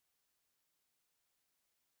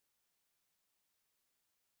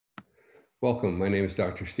Welcome. My name is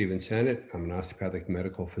Dr. Stephen Sanet. I'm an osteopathic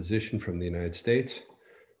medical physician from the United States.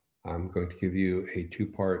 I'm going to give you a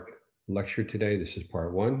two-part lecture today. This is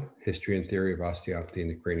part one, History and Theory of Osteopathy in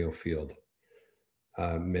the Cranial Field.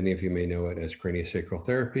 Many of you may know it as craniosacral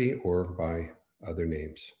therapy or by other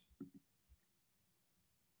names.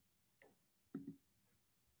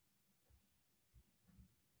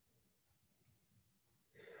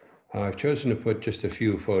 I've chosen to put just a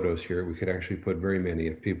few photos here. We could actually put very many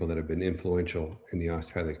of people that have been influential in the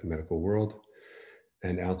osteopathic medical world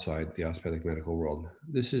and outside the osteopathic medical world.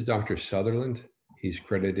 This is Dr. Sutherland. He's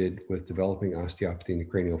credited with developing osteopathy in the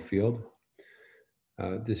cranial field.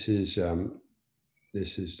 This is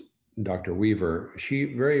Dr. Weaver. She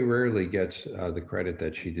very rarely gets the credit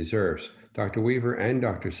that she deserves. Dr. Weaver and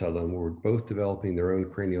Dr. Sutherland were both developing their own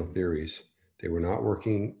cranial theories. They were not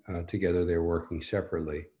working together, they were working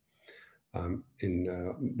separately.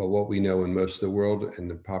 But what we know in most of the world and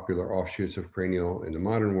the popular offshoots of cranial in the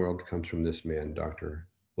modern world comes from this man, Dr.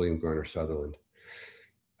 William Garner Sutherland.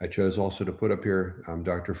 I chose also to put up here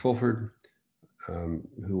Dr. Fulford,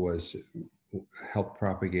 who helped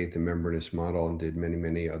propagate the membranous model and did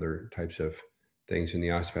many other types of things in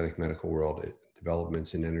the osteopathic medical world,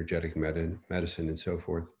 developments in energetic medicine and so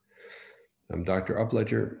forth. Dr.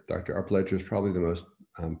 Upledger. Dr. Upledger is probably the most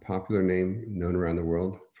popular name known around the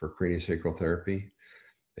world for craniosacral therapy.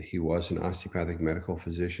 He was an osteopathic medical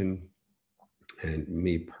physician, and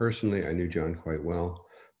me personally, I knew John quite well.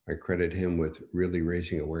 I credit him with really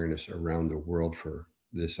raising awareness around the world for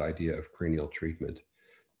this idea of cranial treatment.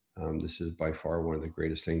 This is by far one of the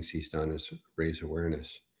greatest things he's done is raise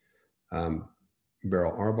awareness.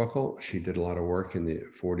 Beryl Arbuckle, she did a lot of work in the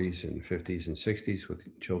 40s and 50s and 60s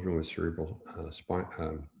with children with cerebral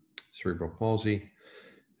palsy.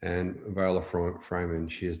 And Viola Fryman,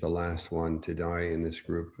 she is the last one to die in this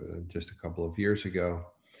group just a couple of years ago.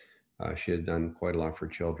 She had done quite a lot for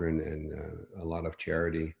children and a lot of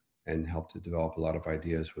charity and helped to develop a lot of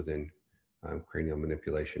ideas within cranial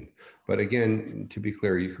manipulation. But again, to be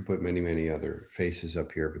clear, you could put many other faces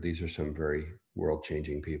up here, but these are some very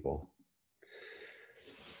world-changing people.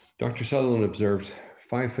 Dr. Sutherland observed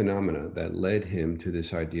 5 phenomena that led him to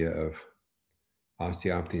this idea of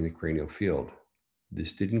osteopathy in the cranial field.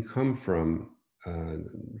 This didn't come from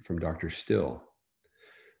Dr. Still.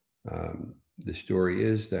 The story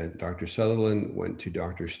is that Dr. Sutherland went to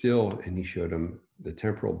Dr. Still and he showed him the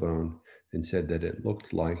temporal bone and said that it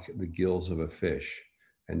looked like the gills of a fish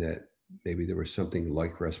and that maybe there was something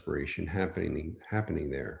like respiration happening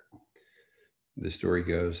there. The story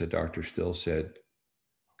goes that Dr. Still said,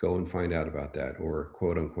 go and find out about that, or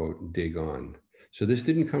quote unquote, dig on. So this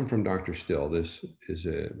didn't come from Dr. Still. This is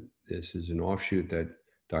an offshoot that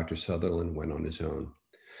Dr. Sutherland went on his own.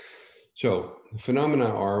 So phenomena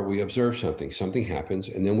are we observe something happens,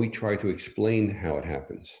 and then we try to explain how it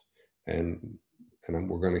happens. And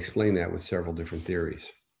we're going to explain that with several different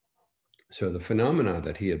theories. So the phenomena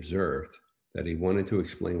that he observed, that he wanted to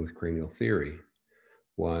explain with cranial theory,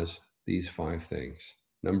 was these 5 things.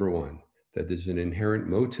 Number 1, that there's an inherent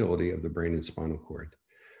motility of the brain and spinal cord.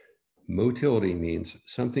 Motility means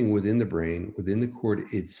something within the brain, within the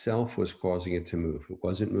cord itself was causing it to move. It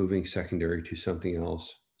wasn't moving secondary to something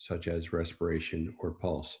else, such as respiration or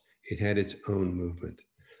pulse. It had its own movement.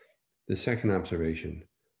 The second observation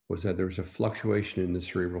was that there was a fluctuation in the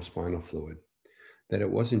cerebral spinal fluid, that it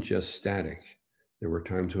wasn't just static. There were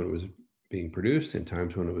times when it was being produced and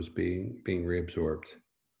times when it was being reabsorbed.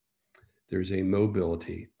 There's a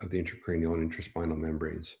mobility of the intracranial and intraspinal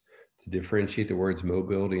membranes. To differentiate the words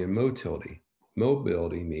mobility and motility,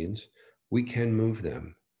 mobility means we can move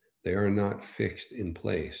them. They are not fixed in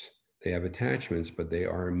place. They have attachments, but they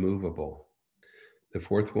are movable. The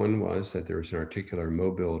fourth one was that there is an articular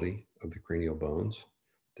mobility of the cranial bones,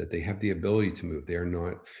 that they have the ability to move. They are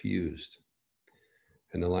not fused.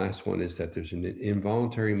 And the last one is that there's an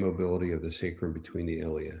involuntary mobility of the sacrum between the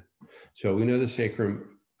ilia. So we know the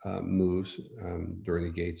sacrum moves during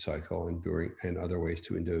the gait cycle and other ways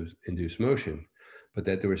to induce motion, but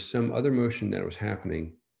that there was some other motion that was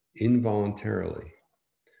happening involuntarily.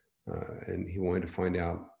 And he wanted to find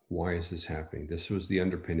out, why is this happening? This was the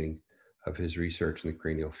underpinning of his research in the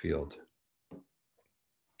cranial field.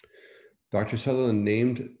 Dr. Sutherland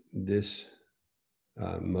named this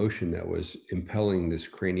motion that was impelling this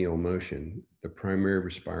cranial motion the primary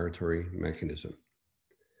respiratory mechanism.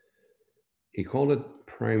 He called it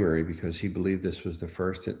primary because he believed this was the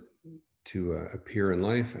first to appear in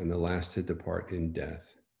life and the last to depart in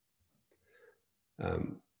death.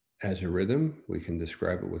 As a rhythm, we can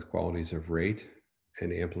describe it with qualities of rate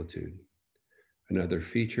and amplitude. Another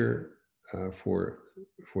feature for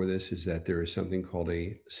this is that there is something called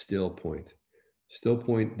a still point. Still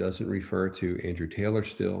point doesn't refer to Andrew Taylor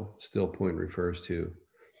still. Still point refers to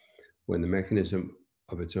when the mechanism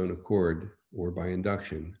of its own accord or by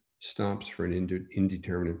induction stops for an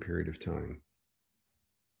indeterminate period of time.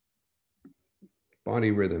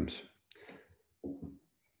 Body rhythms.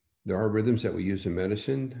 There are rhythms that we use in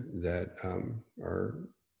medicine that are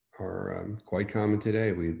quite common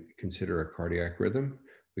today. We consider a cardiac rhythm.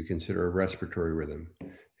 We consider a respiratory rhythm.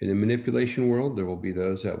 In the manipulation world, there will be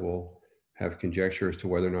those that will have conjecture as to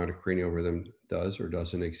whether or not a cranial rhythm does or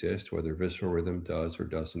doesn't exist, whether visceral rhythm does or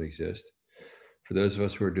doesn't exist. For those of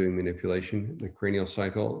us who are doing manipulation, the cranial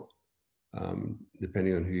cycle,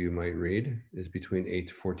 depending on who you might read, is between 8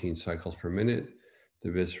 to 14 cycles per minute.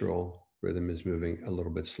 The visceral rhythm is moving a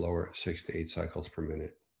little bit slower, 6 to 8 cycles per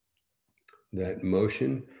minute. That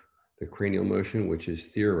motion, the cranial motion, which is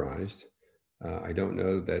theorized, I don't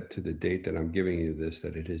know that to the date that I'm giving you this,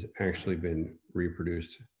 that it has actually been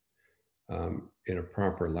reproduced in a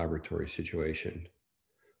proper laboratory situation.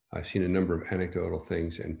 I've seen a number of anecdotal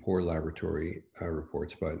things and poor laboratory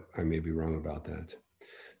reports, but I may be wrong about that.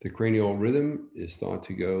 The cranial rhythm is thought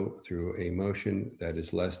to go through a motion that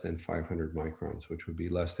is less than 500 microns, which would be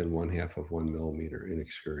less than 1/2 of 1 millimeter in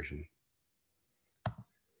excursion.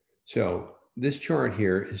 So this chart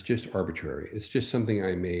here is just arbitrary. It's just something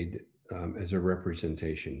I made as a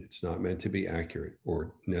representation. It's not meant to be accurate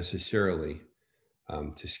or necessarily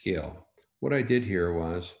to scale. What I did here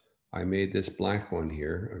was I made this black one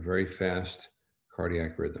here, a very fast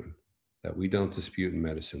cardiac rhythm that we don't dispute in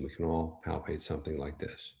medicine. We can all palpate something like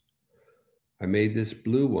this. I made this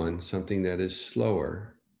blue one something that is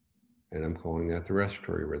slower, and I'm calling that the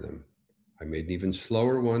respiratory rhythm. I made an even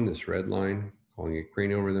slower one, this red line, calling it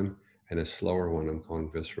cranial rhythm, and a slower one I'm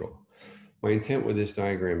calling visceral. My intent with this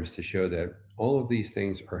diagram is to show that all of these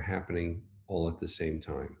things are happening all at the same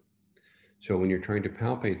time. So when you're trying to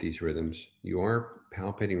palpate these rhythms, you are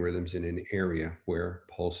palpating rhythms in an area where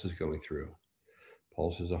pulse is going through.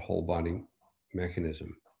 Pulse is a whole body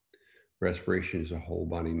mechanism. Respiration is a whole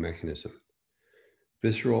body mechanism.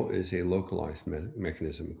 Visceral is a localized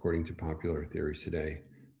mechanism, according to popular theories today,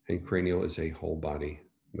 and cranial is a whole body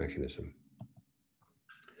mechanism.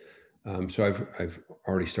 So I've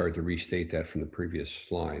already started to restate that from the previous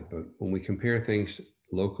slide, but when we compare things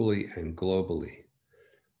locally and globally,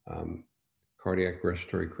 cardiac,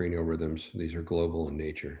 respiratory, cranial rhythms, these are global in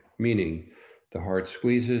nature, meaning the heart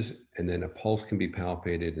squeezes and then a pulse can be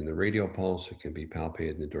palpated in the radial pulse, it can be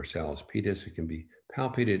palpated in the dorsalis pedis, it can be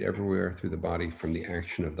palpated everywhere through the body from the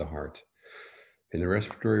action of the heart. In the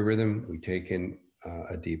respiratory rhythm, we take in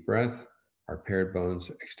a deep breath, our paired bones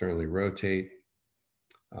externally rotate,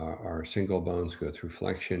 our single bones go through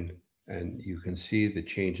flexion, and you can see the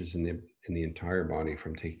changes in the entire body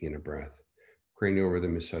from taking in a breath. Cranial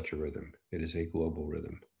rhythm is such a rhythm. It is a global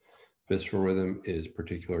rhythm. Visceral rhythm is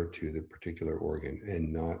particular to the particular organ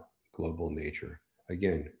and not global in nature.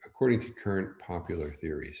 Again, according to current popular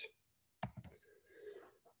theories.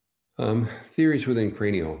 Theories within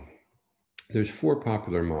cranial. There's 4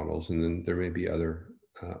 popular models, and then there may be other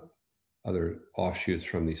offshoots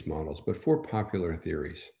from these models, but 4 popular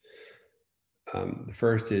theories. The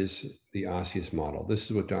first is the osseous model. This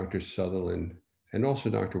is what Dr. Sutherland and also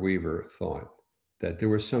Dr. Weaver thought, that there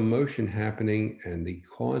was some motion happening, and the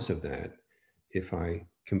cause of that, if I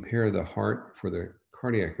compare the heart for the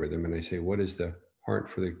cardiac rhythm and I say, what is the heart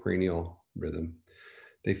for the cranial rhythm?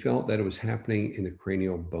 They felt that it was happening in the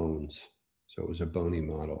cranial bones. So it was a bony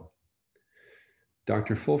model.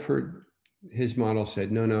 Dr. Fulford, his model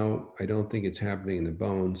said, no, I don't think it's happening in the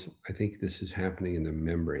bones. I think this is happening in the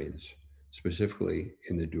membranes, specifically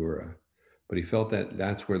in the dura. But he felt that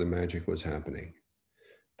that's where the magic was happening.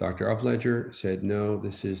 Dr. Upledger said, no,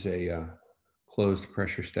 this is a closed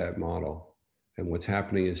pressure stat model. And what's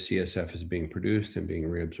happening is CSF is being produced and being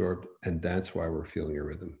reabsorbed, and that's why we're feeling a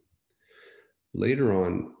rhythm. Later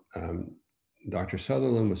on, Dr.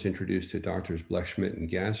 Sutherland was introduced to Drs. Blechschmidt and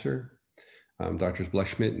Gasser. Drs.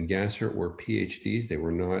 Blechschmidt and Gasser were PhDs. They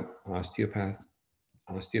were not osteopaths.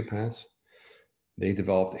 They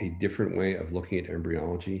developed a different way of looking at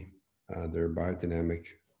embryology, their biodynamic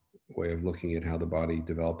way of looking at how the body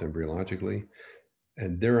developed embryologically.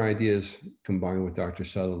 And their ideas combined with Dr.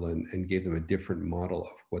 Sutherland and gave them a different model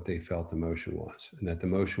of what they felt the motion was, and that the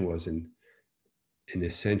motion was in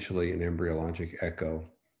essentially an embryologic echo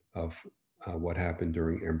of what happened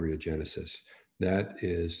during embryogenesis. That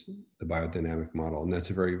is the biodynamic model, and that's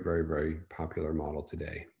a very, very, very popular model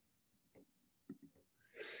today.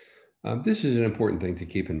 This is an important thing to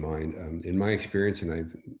keep in mind. In my experience, and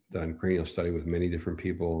I've done cranial study with many different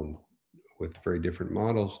people and with very different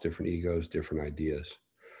models, different egos, different ideas.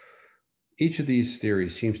 Each of these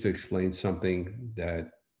theories seems to explain something that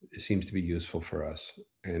seems to be useful for us.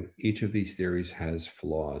 And each of these theories has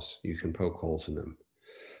flaws. You can poke holes in them.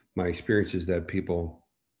 My experience is that people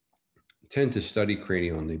tend to study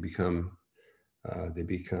cranial and they become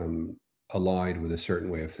allied with a certain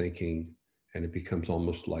way of thinking, and it becomes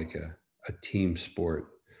almost like a team sport.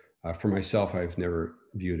 For myself, I've never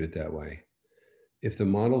viewed it that way. If the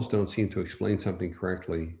models don't seem to explain something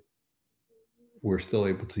correctly, we're still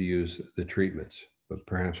able to use the treatments, but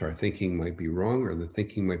perhaps our thinking might be wrong or the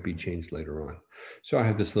thinking might be changed later on. So I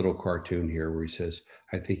have this little cartoon here where he says,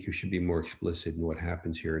 I think you should be more explicit in what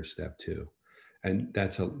happens here in step 2. And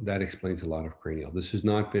that explains a lot of cranial. This has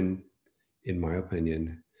not been, in my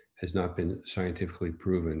opinion, has not been scientifically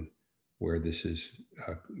proven where this is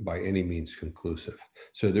by any means conclusive.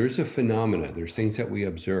 So there's a phenomena, there's things that we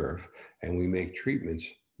observe, and we make treatments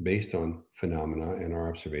based on phenomena and our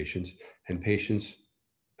observations, and patients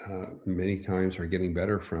many times are getting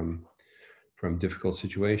better from difficult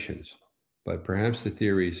situations. But perhaps the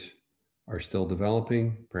theories are still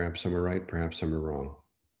developing, perhaps some are right, perhaps some are wrong.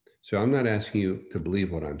 So I'm not asking you to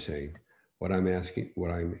believe what I'm saying. What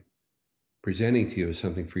I'm presenting to you is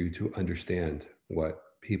something for you to understand what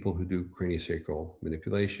people who do craniosacral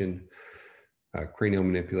manipulation, cranial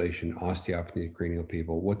manipulation, osteopathy cranial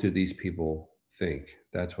people, what do these people think?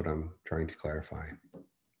 That's what I'm trying to clarify.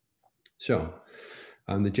 So,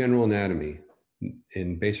 the general anatomy.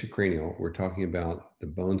 In basic cranial, we're talking about the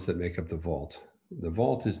bones that make up the vault. The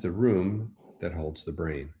vault is the room that holds the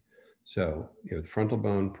brain. So you have the frontal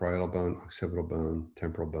bone, parietal bone, occipital bone,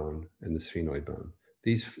 temporal bone, and the sphenoid bone.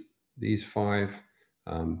 These 5,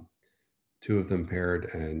 2 of them paired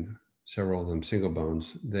and several of them single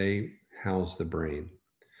bones, they house the brain.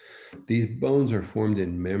 These bones are formed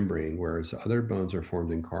in membrane, whereas other bones are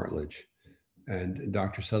formed in cartilage. And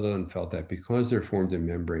Dr. Sutherland felt that because they're formed in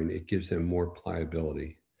membrane, it gives them more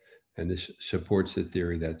pliability. And this supports the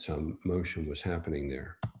theory that some motion was happening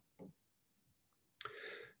there.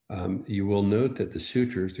 You will note that the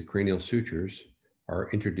sutures, the cranial sutures, are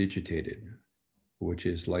interdigitated, which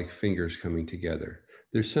is like fingers coming together.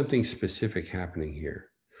 There's something specific happening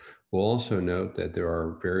here. We'll also note that there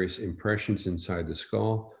are various impressions inside the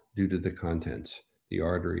skull due to the contents, the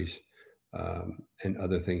arteries, and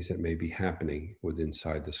other things that may be happening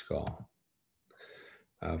inside the skull.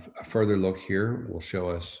 A further look here will show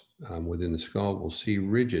us within the skull, we'll see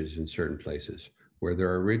ridges in certain places. Where there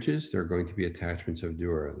are ridges, there are going to be attachments of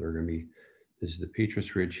dura. There are going to be, this is the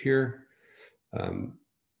petrous ridge here.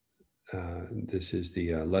 This is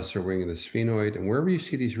the lesser wing of the sphenoid. And wherever you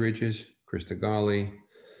see these ridges, Christogalli,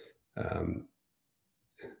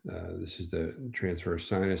 this is the transverse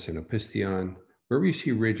sinus and opistheon. Wherever you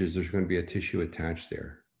see ridges, there's going to be a tissue attached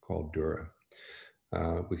there called dura.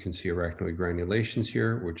 We can see arachnoid granulations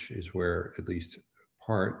here, which is where at least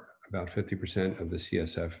about 50% of the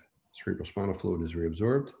CSF, cerebrospinal fluid, is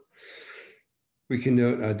reabsorbed. We can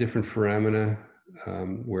note different foramina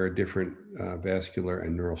where different vascular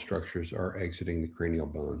and neural structures are exiting the cranial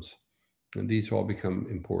bones. And these all become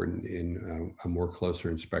important in a more closer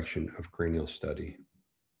inspection of cranial study.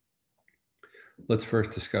 Let's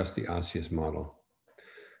first discuss the osseous model.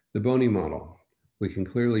 The bony model, we can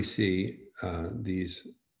clearly see these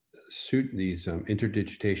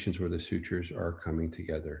interdigitations where the sutures are coming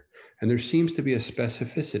together. And there seems to be a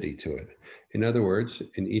specificity to it. In other words,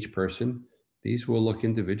 in each person, these will look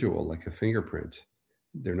individual, like a fingerprint.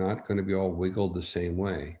 They're not going to be all wiggled the same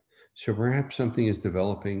way. So perhaps something is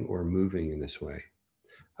developing or moving in this way.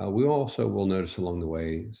 We also will notice along the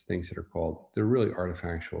way things that are called, they're really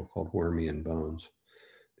artifactual, called Wormian bones.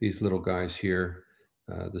 These little guys here,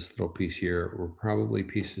 this little piece here, were probably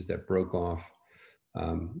pieces that broke off.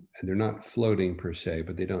 And they're not floating per se,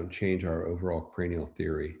 but they don't change our overall cranial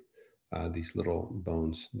theory. These little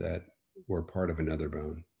bones that were part of another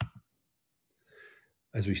bone.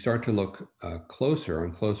 As we start to look closer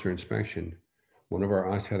inspection, one of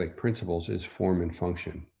our osteopathic principles is form and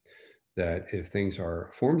function. That if things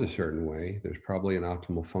are formed a certain way, there's probably an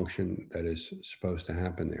optimal function that is supposed to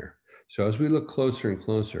happen there. So as we look closer and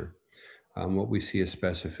closer, what we see is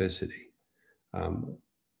specificity.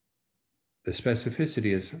 The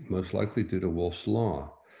specificity is most likely due to Wolff's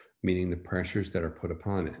law, meaning the pressures that are put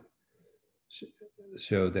upon it.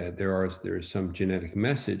 So that there is some genetic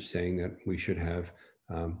message saying that we should have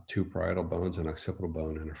 2 parietal bones, an occipital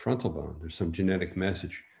bone, and a frontal bone. There's some genetic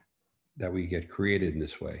message that we get created in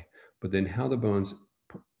this way. But then how the bones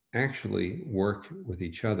actually work with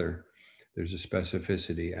each other, there's a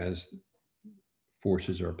specificity as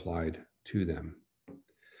forces are applied to them.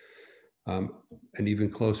 An even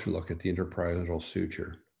closer look at the interparietal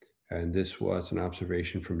suture. And this was an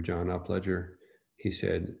observation from John Upledger. He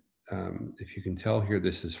said, if you can tell here,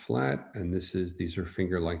 this is flat and these are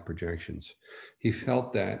finger-like projections. He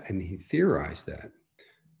felt that and he theorized that.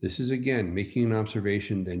 This is again, making an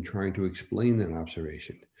observation, then trying to explain that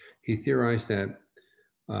observation. He theorized that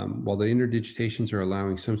while the interdigitations are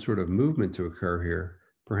allowing some sort of movement to occur here,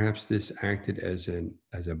 perhaps this acted as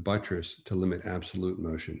a buttress to limit absolute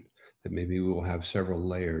motion, that maybe we will have several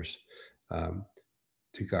layers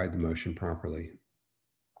to guide the motion properly.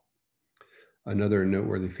 Another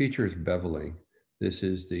noteworthy feature is beveling. This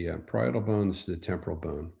is the parietal bone, this is the temporal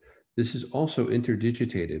bone. This is also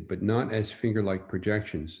interdigitated, but not as finger-like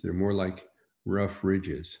projections. They're more like rough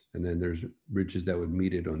ridges, and then there's ridges that would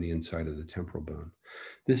meet it on the inside of the temporal bone.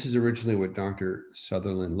 This is originally what Dr.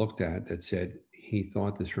 Sutherland looked at, that said he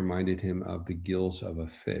thought this reminded him of the gills of a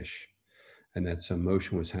fish, and that some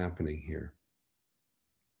motion was happening here.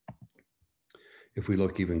 If we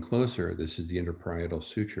look even closer, this is the interparietal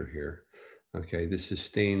suture here. Okay, this is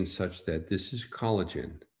stained such that this is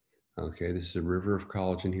collagen. Okay, this is a river of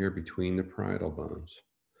collagen here between the parietal bones.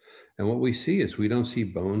 And what we see is we don't see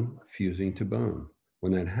bone fusing to bone.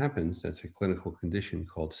 When that happens, that's a clinical condition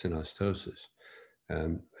called synostosis.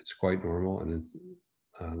 It's quite normal, and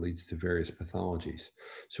it leads to various pathologies.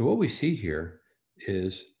 So what we see here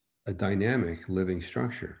is a dynamic living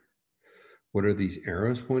structure. What are these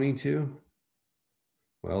arrows pointing to?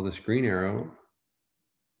 Well, this green arrow,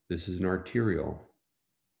 this is an arteriole.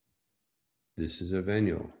 This is a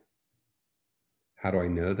venule. How do I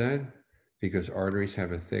know that? Because arteries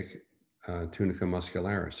have a thick tunica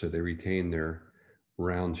muscularis, so they retain their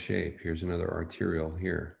round shape. Here's another arteriole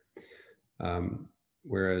here.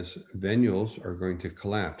 Whereas venules are going to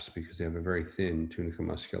collapse because they have a very thin tunica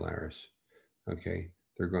muscularis. Okay,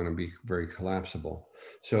 they're going to be very collapsible.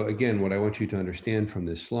 So again, what I want you to understand from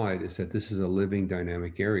this slide is that this is a living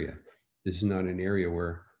dynamic area. This is not an area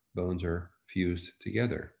where bones are fused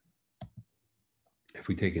together. If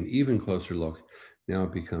we take an even closer look, now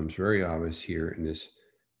it becomes very obvious here in this,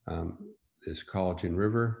 this collagen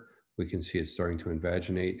river. We can see it starting to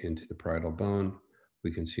invaginate into the parietal bone.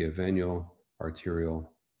 We can see a venule,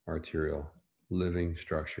 arteriole, arteriole, living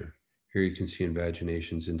structure. Here you can see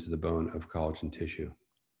invaginations into the bone of collagen tissue.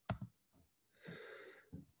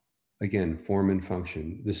 Again, form and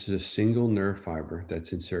function. This is a single nerve fiber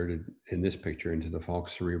that's inserted in this picture into the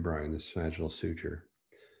falx cerebri in the sagittal suture.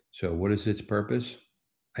 So what is its purpose?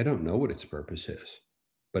 I don't know what its purpose is,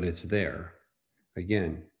 but it's there.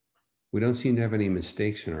 Again, we don't seem to have any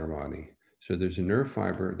mistakes in our body. So there's a nerve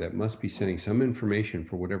fiber that must be sending some information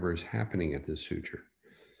for whatever is happening at this suture.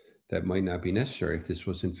 That might not be necessary if this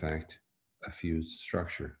was in fact a fused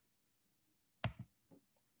structure.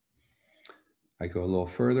 I go a little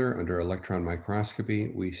further. Under electron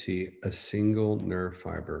microscopy, we see a single nerve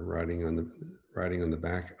fiber riding on the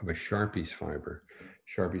back of a Sharpie's fiber.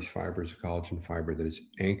 Sharpie's fiber is a collagen fiber that is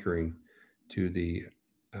anchoring to the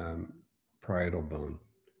parietal bone.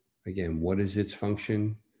 Again, what is its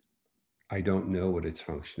function? I don't know what its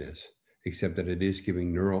function is, except that it is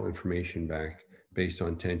giving neural information back based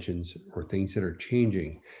on tensions or things that are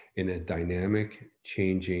changing in a dynamic,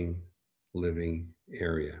 changing, living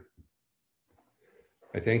area.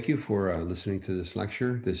 I thank you for listening to this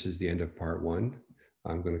lecture. This is the end of part 1.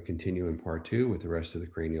 I'm going to continue in part 2 with the rest of the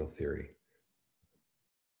cranial theory.